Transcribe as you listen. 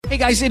Hey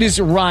guys, it is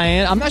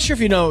Ryan. I'm not sure if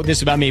you know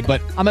this about me, but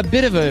I'm a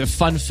bit of a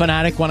fun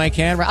fanatic when I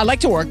can. I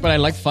like to work, but I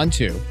like fun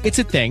too. It's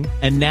a thing.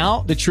 And now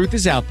the truth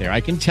is out there.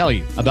 I can tell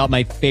you about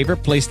my favorite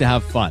place to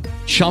have fun.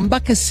 Chumba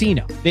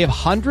Casino. They have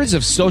hundreds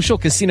of social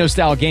casino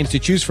style games to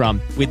choose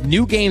from with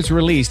new games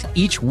released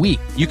each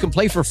week. You can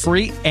play for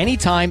free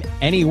anytime,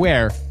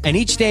 anywhere. And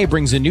each day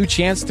brings a new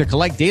chance to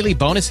collect daily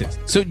bonuses.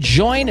 So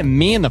join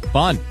me in the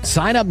fun.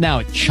 Sign up now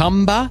at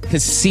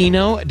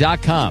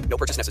ChumbaCasino.com. No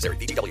purchase necessary.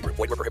 VGW Group.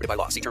 Void where prohibited by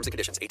law. See terms and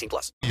conditions.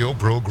 18+. Your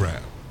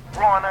program.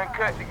 Raw and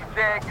uncut. You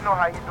Jag, you know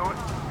how you do it. You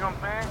know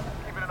what I'm saying?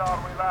 Keeping it all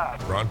the way live.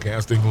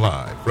 Broadcasting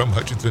live from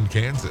Hutchinson,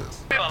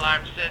 Kansas. Well,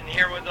 I'm sitting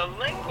here with a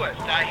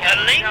linguist. I had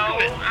no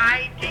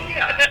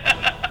idea.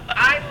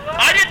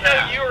 I didn't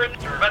know you were,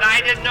 but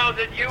I didn't know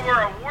that you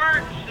were a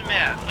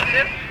wordsmith.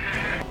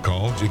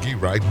 Call Jiggy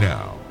right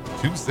now.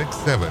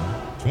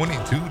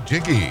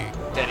 267-22-JIGGY.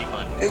 Daddy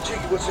fun. Hey,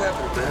 Jiggy, what's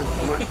happening, man?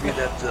 Reminds me of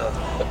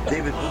that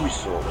David Bowie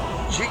song.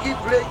 Jiggy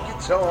play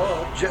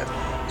guitar.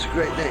 It's a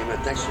great name, man.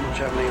 Thanks so much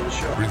for having me on the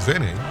show.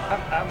 Presenting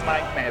I'm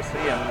Mike Massey,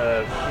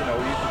 and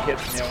you can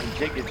catch me on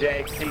Jiggy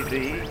Jag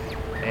TV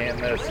and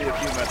see a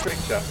few of my trick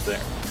shots there.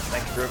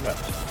 Thank you very much.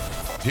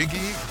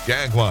 Jiggy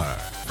Jaguar.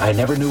 I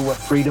never knew what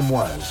freedom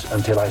was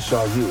until I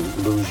saw you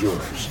lose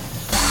yours.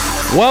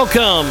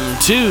 Welcome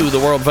to the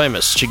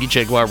world-famous Jiggy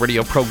Jaguar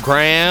radio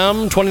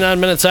program. 29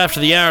 minutes after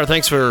the hour.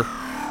 Thanks for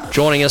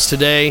joining us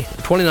today.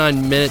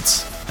 29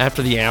 minutes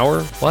after the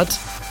hour? What?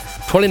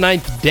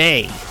 29th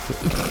day.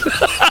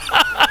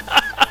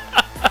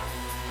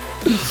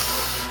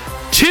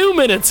 2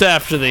 minutes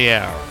after the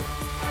hour.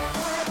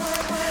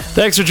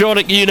 Thanks for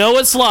joining. You know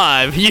it's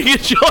live. You can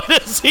join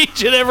us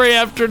each and every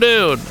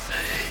afternoon.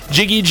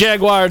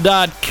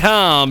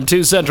 JiggyJaguar.com.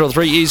 2 Central,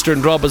 3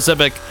 Eastern, 12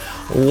 Pacific,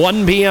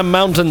 1 p.m.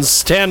 Mountain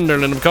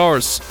Standard. And, of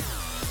course,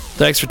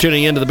 thanks for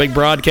tuning in to the big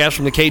broadcast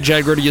from the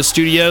KJAG Radio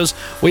Studios.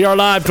 We are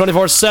live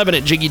 24/7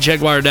 at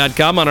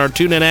JiggyJaguar.com on our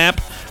TuneIn app,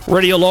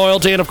 Radio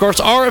Loyalty, and, of course,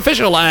 our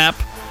official app,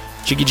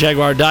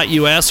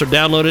 JiggyJaguar.us, or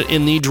download it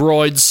in the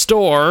Droid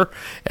store.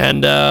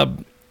 And,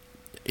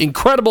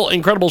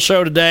 incredible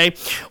show today.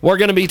 We're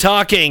going to be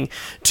talking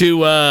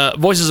to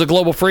Voices of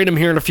Global Freedom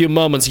here in a few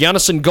moments.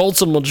 Jonathan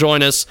Goldson will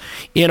join us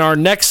in our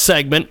next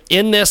segment.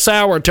 In this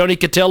hour, Tony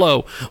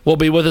Cotillo will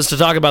be with us to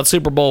talk about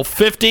Super Bowl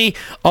 50.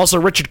 Also,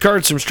 Richard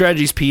Kurtz from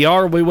Strategies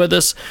PR will be with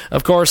us.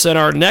 Of course, in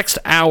our next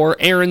hour,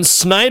 Aaron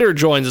Snyder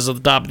joins us at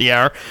the top of the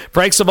hour.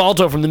 Frank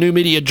Savalto from the New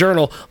Media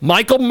Journal.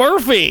 Michael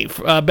Murphy,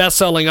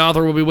 best-selling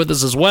author, will be with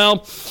us as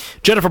well.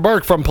 Jennifer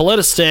Burke from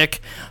Politistic.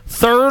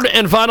 Third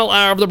and final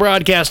hour of the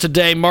broadcast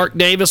today, Mark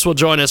Davis will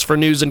join us for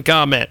news and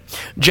comment.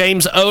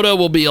 James Oda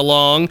will be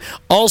along.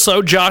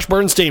 Also, Josh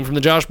Bernstein from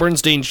The Josh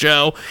Bernstein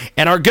Show.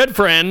 And our good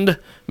friend,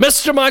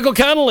 Mr. Michael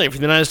Connolly from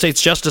the United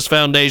States Justice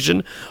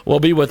Foundation will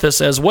be with us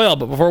as well.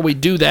 But before we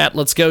do that,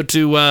 let's go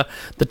to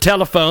the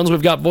telephones.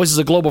 We've got Voices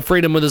of Global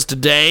Freedom with us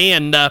today.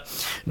 And,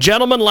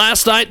 gentlemen,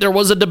 last night there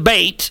was a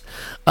debate.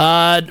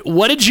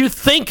 What did you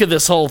think of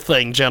this whole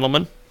thing,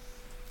 gentlemen?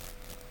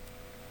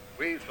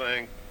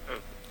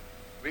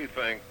 We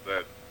think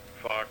that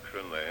Fox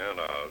and the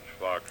antis,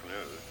 Fox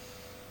News,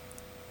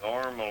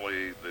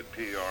 normally the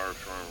PR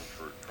firm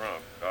for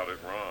Trump got it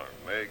wrong.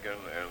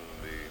 Megan and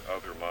the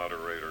other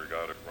moderator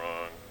got it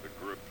wrong. The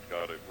groups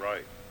got it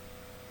right.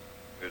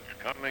 It's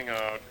coming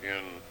out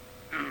in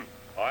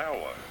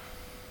Iowa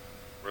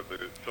for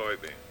the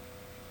soybean.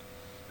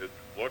 It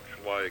looks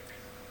like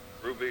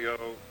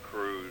Rubio,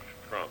 Cruz,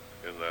 Trump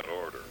in that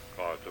order,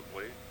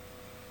 possibly.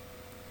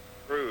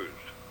 Cruz,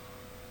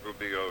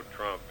 Rubio,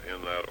 Trump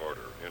in that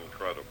order.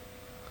 Incredible.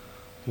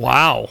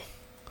 Wow.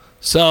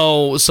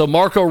 So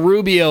Marco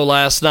Rubio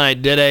last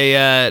night did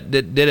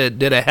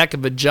a heck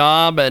of a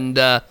job and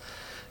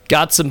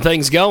got some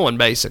things going,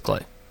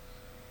 basically.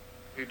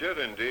 He did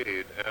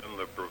indeed, and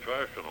the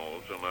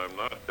professionals, and I'm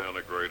not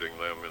denigrating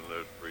them in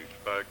this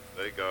respect,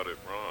 they got it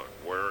wrong.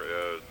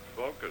 Whereas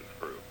focus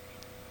groups,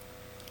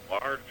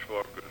 large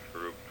focus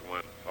groups,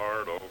 went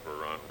hard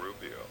over on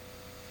Rubio.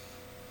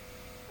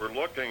 We're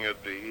looking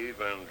at the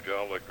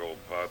evangelical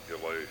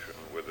population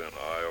within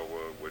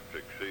Iowa, which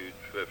exceeds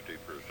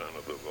 50%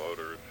 of the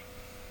voters.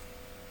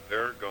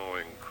 They're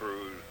going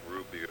Cruz,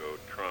 Rubio,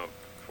 Trump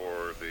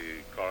for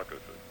the caucuses.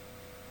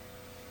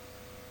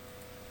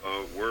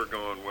 We're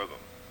going with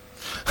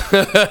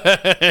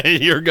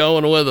them. You're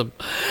going with them.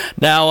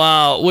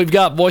 Now, we've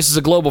got Voices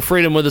of Global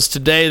Freedom with us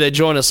today. They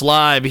join us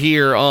live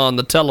here on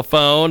the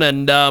telephone.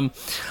 And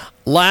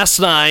last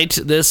night,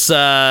 this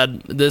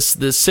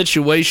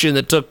situation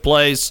that took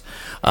place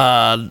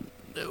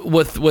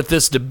with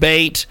this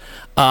debate,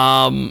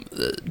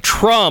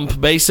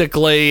 Trump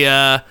basically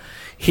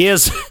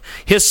his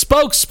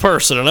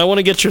spokesperson, and I want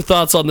to get your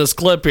thoughts on this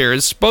clip here.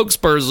 His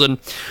spokesperson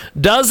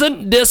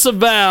doesn't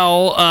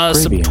disavow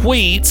some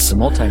tweets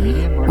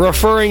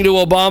referring to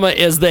Obama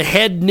as the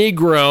head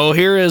Negro.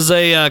 Here is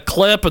a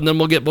clip, and then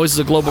we'll get Voices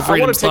of Global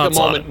Freedom. I want to take a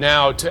moment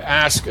now to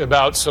ask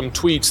about some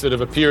tweets that have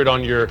appeared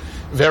on your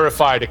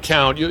verified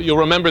account. You'll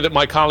remember that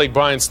my colleague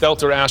Brian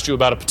Stelter asked you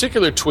about a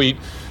particular tweet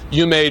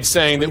you made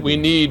saying that we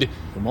need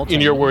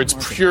in your words,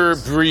 pure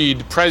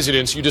breed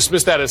presidents. You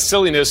dismissed that as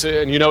silliness,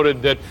 and you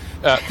noted that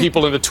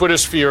people in the Twitter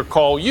sphere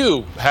call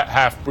you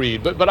half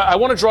breed. But I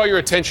want to draw your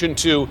attention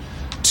to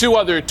two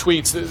other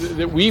tweets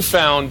that we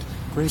found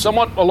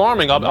somewhat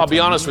alarming. I'll be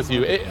honest with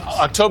you.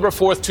 October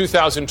 4th,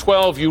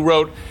 2012, you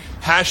wrote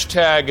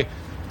hashtag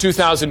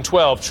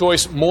 2012,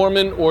 choice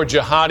Mormon or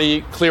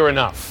jihadi, clear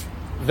enough.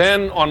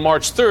 Then on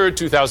March 3rd,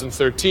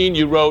 2013,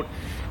 you wrote,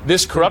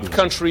 this corrupt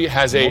country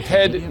has a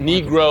head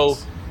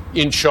Negro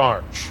in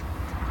charge.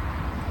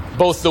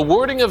 Both the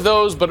wording of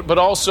those, but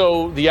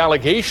also the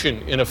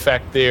allegation in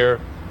effect there.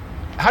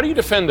 How do you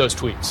defend those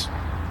tweets?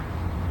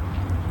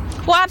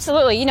 Well,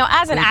 absolutely. You know,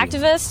 as an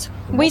activist,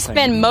 we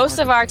spend most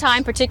of our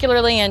time,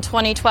 particularly in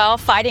 2012,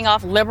 fighting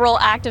off liberal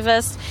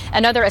activists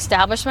and other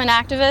establishment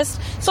activists.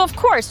 So, of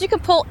course, you can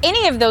pull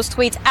any of those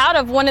tweets out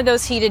of one of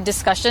those heated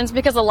discussions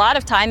because a lot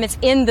of time it's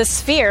in the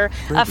sphere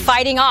of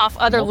fighting off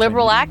other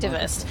liberal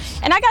activists.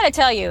 And I got to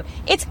tell you,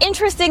 it's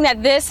interesting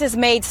that this has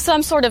made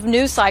some sort of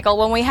news cycle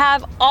when we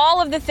have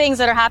all of the things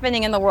that are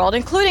happening in the world,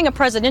 including a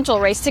presidential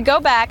race, to go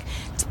back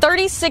to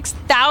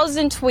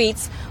 36,000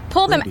 tweets,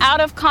 pull them out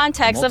of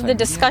context of the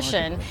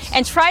discussion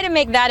and try to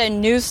make that a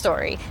news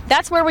story.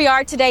 That's where we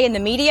are today in the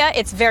media.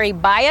 It's very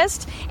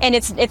biased, and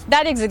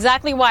that is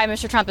exactly why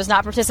Mr. Trump is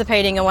not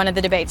participating in one of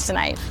the debates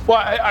tonight. Well,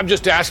 I'm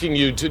just asking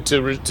you to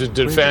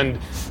defend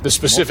the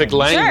specific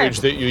language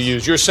that you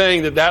use. You're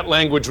saying that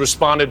language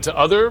responded to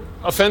other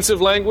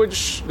offensive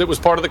language that was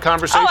part of the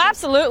conversation? Oh,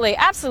 absolutely,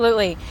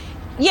 absolutely.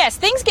 Yes,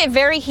 things get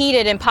very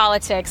heated in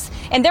politics,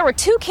 and there were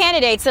two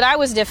candidates that I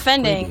was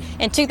defending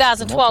in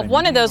 2012.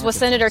 One of those was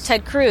Senator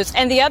Ted Cruz,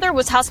 and the other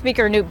was House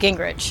Speaker Newt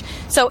Gingrich.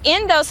 So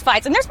in those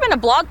fights, and there's been a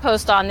blog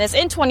post on this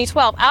in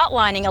 2012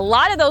 outlining a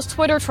lot of those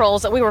Twitter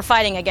trolls that we were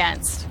fighting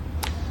against.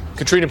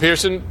 Katrina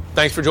Pearson,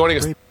 thanks for joining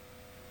us.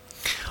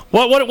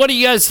 What do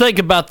you guys think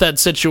about that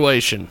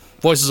situation?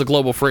 Voices of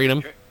Global Freedom.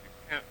 You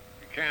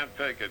can't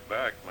take it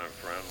back, my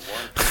friend.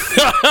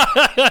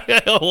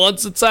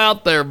 Once it's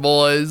out there,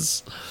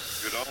 boys.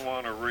 You don't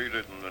want to read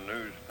it in the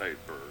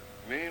newspaper.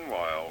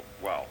 Meanwhile,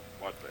 well,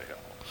 what the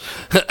hell?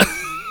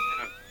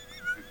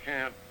 You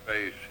can't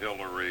face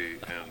Hillary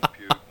and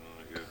Putin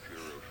if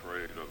you're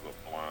afraid of a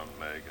blonde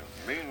Megan.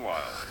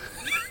 Meanwhile,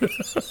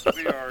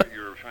 we are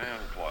your fan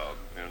club,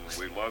 and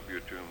we love you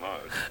too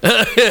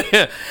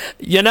much.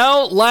 You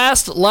know,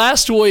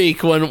 last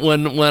week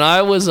when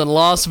I was in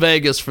Las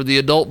Vegas for the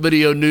Adult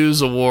Video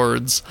News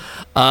Awards,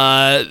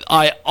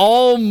 I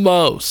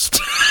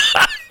almost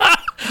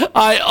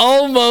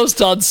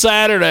on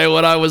Saturday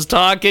when I was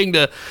talking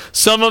to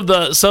some of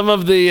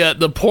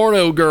the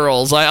porno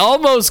girls, I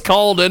almost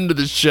called into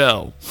the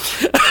show.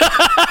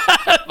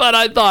 But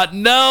I thought,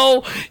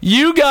 no,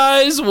 you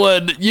guys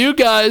would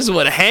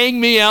hang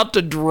me out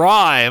to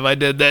dry if I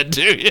did that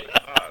to you.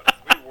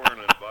 We weren't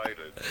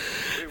invited.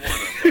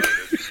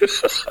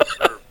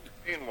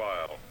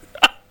 Meanwhile,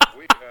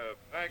 we have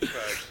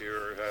Backpack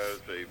here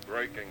has a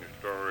breaking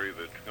story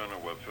that's going to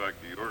affect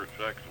your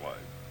sex life.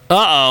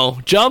 Uh-oh.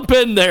 Jump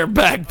in there,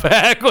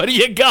 Backpack. What do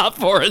you got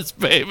for us,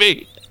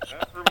 baby?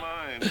 Never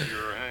mind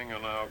you're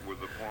hanging out with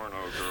the porno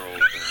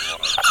girls in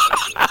Las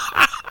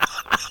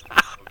Vegas.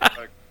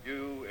 Affect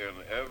you and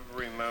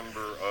every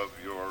member of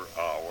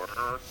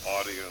our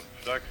audience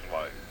sex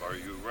life. Are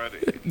you ready?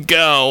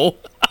 Go.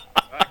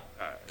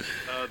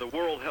 The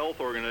World Health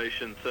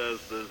Organization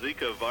says the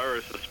Zika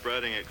virus is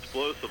spreading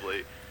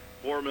explosively.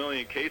 4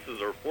 million cases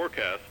are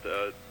forecast.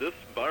 This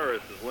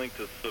virus is linked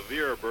to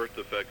severe birth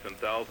defects in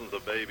thousands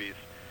of babies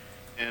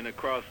and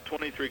across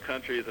 23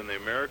 countries in the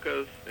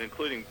Americas,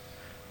 including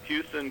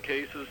Houston,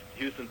 Texas,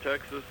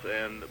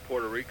 and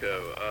Puerto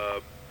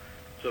Rico.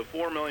 So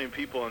 4 million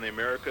people in the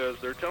Americas.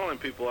 They're telling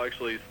people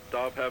actually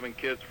stop having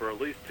kids for at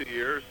least 2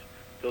 years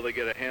until they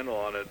get a handle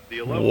on it.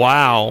 The level of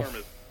alarm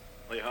is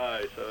really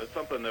high, so it's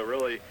something to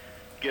really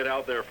get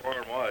out there far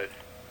and wide.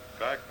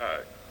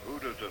 Backpack, who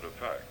does it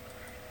affect?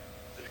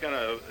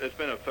 It's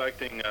been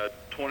affecting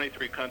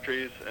 23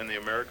 countries in the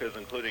Americas,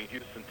 including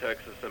Houston,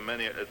 Texas, and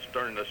many. It's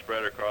starting to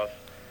spread across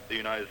the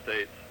United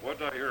States. What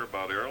did I hear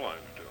about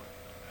airlines doing?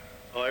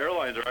 Well,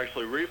 airlines are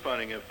actually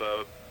refunding if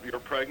you're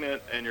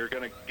pregnant and you're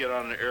going to get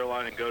on an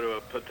airline and go to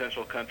a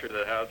potential country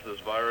that has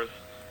this virus.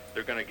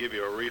 They're going to give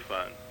you a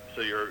refund,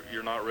 so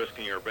you're not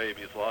risking your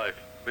baby's life.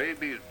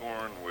 Babies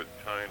born with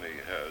tiny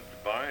heads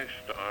buy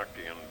stock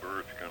in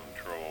birth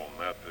control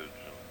methods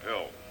and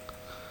pills.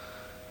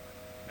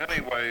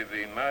 Anyway,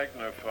 the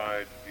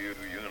Magnified View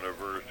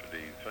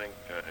University think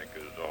tank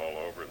is all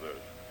over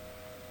this.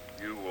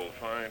 You will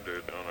find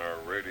it on our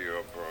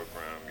radio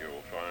program.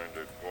 You'll find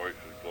it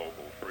Voices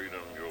Global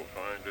Freedom. You'll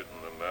find it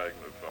in the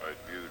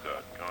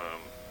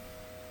magnifiedview.com.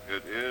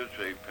 It is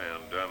a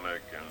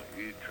pandemic, and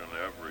each and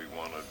every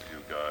one of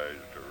you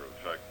guys are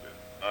affected.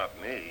 Not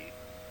me,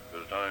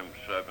 because I'm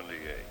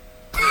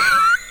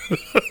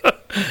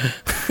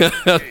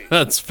 78.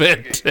 That's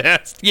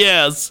fantastic.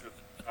 Yes.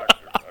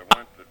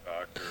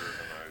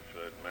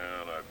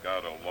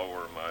 Got to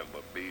lower my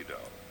libido.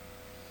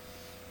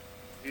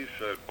 He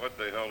said, what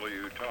the hell are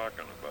you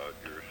talking about?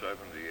 You're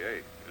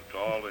 78. It's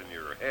all in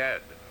your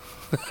head.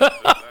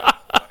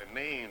 I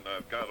mean,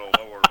 I've got to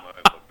lower my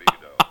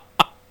libido.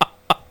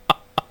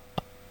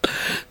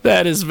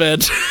 That is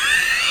fantastic.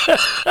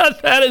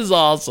 That is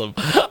awesome.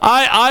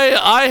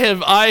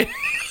 I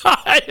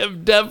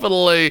have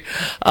definitely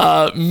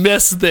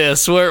missed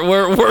this.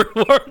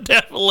 We're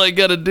definitely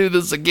gonna do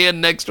this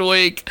again next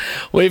week.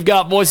 We've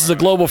got Voices of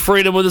Global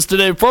Freedom with us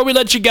today. Before we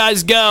let you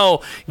guys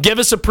go, give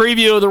us a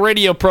preview of the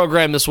radio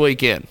program this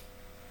weekend.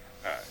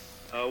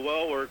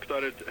 Well, we're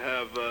excited to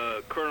have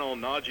Colonel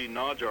Naji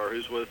Najjar,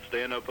 who's with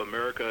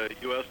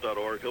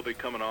StandUpAmericaUS.org. He'll be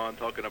coming on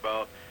talking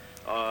about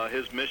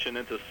his mission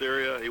into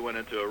Syria. He went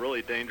into a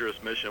really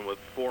dangerous mission with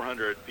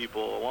 400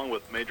 people, along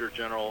with Major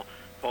General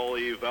Paul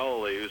E.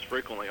 Vallely, who's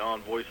frequently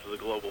on Voices of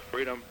Global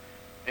Freedom.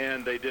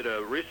 And they did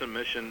a recent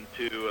mission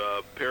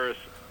to Paris,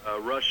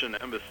 Russian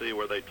embassy,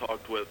 where they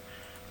talked with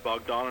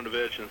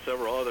Bogdanovich and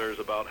several others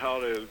about how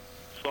to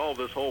solve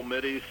this whole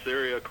Mideast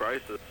Syria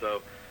crisis.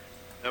 So,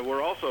 and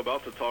we're also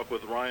about to talk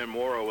with Ryan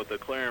Morrow with the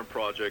Clarion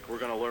Project. We're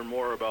going to learn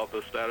more about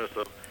the status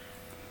of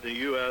the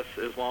U.S.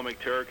 Islamic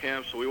terror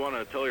camps. So we want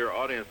to tell your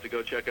audience to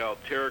go check out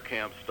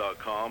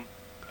terrorcamps.com.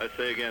 I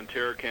say again,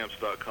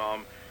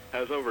 terrorcamps.com.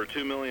 Has over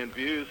 2 million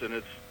views, and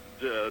it's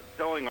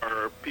telling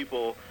our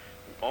people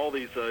all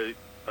these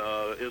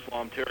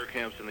Islam terror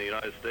camps in the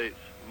United States.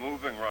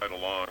 Moving right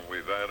along,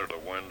 we've added a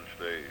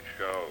Wednesday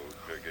show,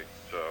 Jiggy.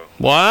 So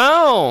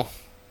Wow,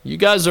 you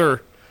guys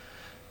are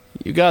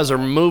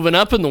moving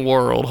up in the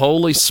world.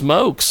 Holy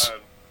smokes!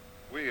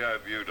 we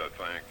have you to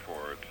thank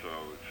for it. So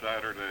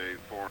Saturday,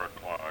 4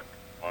 o'clock,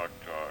 Blog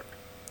Talk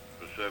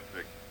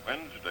Pacific.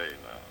 Wednesday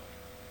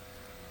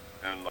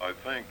now, and I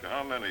think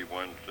how many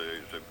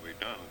Wednesdays have we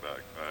done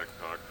back?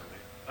 Talk to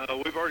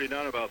me. We've already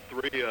done about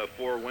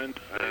 4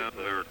 Wednesdays. And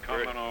they're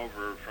coming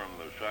over from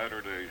the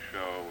Saturday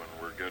show,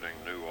 and we're getting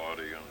new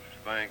audience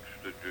thanks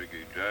to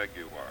Jiggy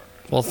Jaguar.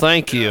 Well,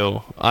 thank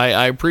you.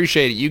 I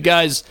appreciate it. You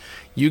guys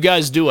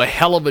do a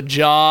hell of a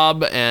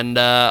job, and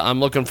I'm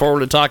looking forward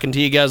to talking to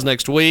you guys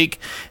next week.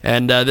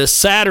 And this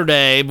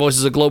Saturday,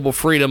 Voices of Global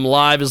Freedom,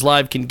 live as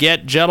live can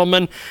get.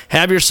 Gentlemen,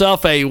 have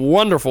yourself a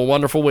wonderful,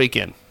 wonderful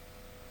weekend.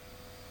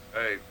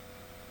 Hey,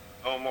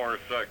 no more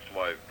sex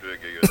life,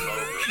 Jiggy. It's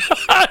over.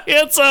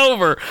 It's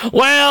over.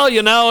 Well,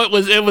 you know,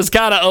 it was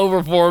kind of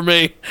over for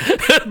me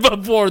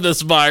before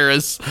this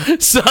virus.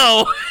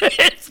 So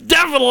it's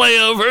definitely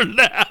over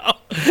now.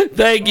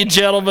 Thank you,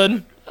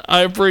 gentlemen.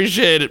 I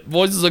appreciate it.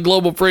 Voices of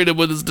Global Freedom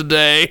with us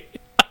today.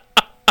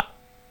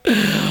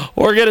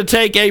 We're going to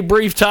take a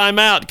brief time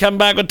out. Come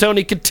back with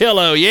Tony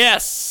Cotillo.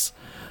 Yes,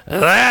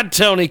 that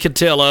Tony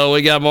Cotillo.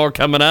 We got more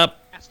coming up.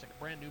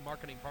 Brand new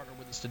marketing partner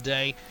with us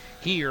today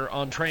here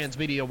on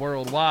Transmedia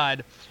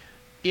Worldwide.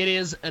 It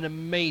is an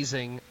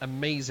amazing,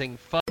 amazing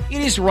fun.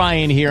 It is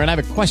Ryan here, and I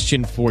have a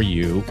question for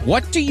you.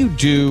 What do you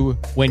do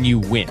when you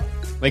win?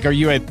 Like, are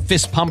you a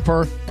fist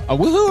pumper, a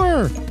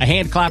woohooer, a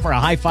hand clapper, a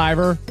high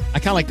fiver? I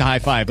kind of like the high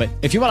five, but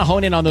if you want to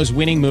hone in on those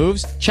winning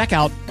moves, check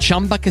out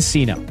Chumba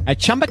Casino. At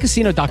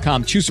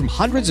ChumbaCasino.com, choose from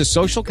hundreds of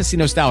social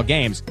casino-style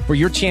games for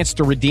your chance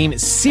to redeem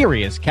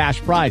serious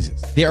cash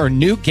prizes. There are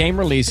new game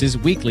releases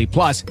weekly,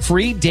 plus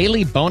free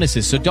daily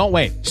bonuses, so don't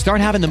wait. Start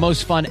having the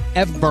most fun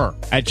ever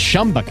at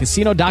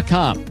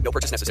ChumbaCasino.com. No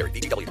purchase necessary.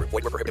 VGW Group.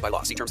 Void where prohibited by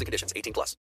law. See terms and conditions. 18+.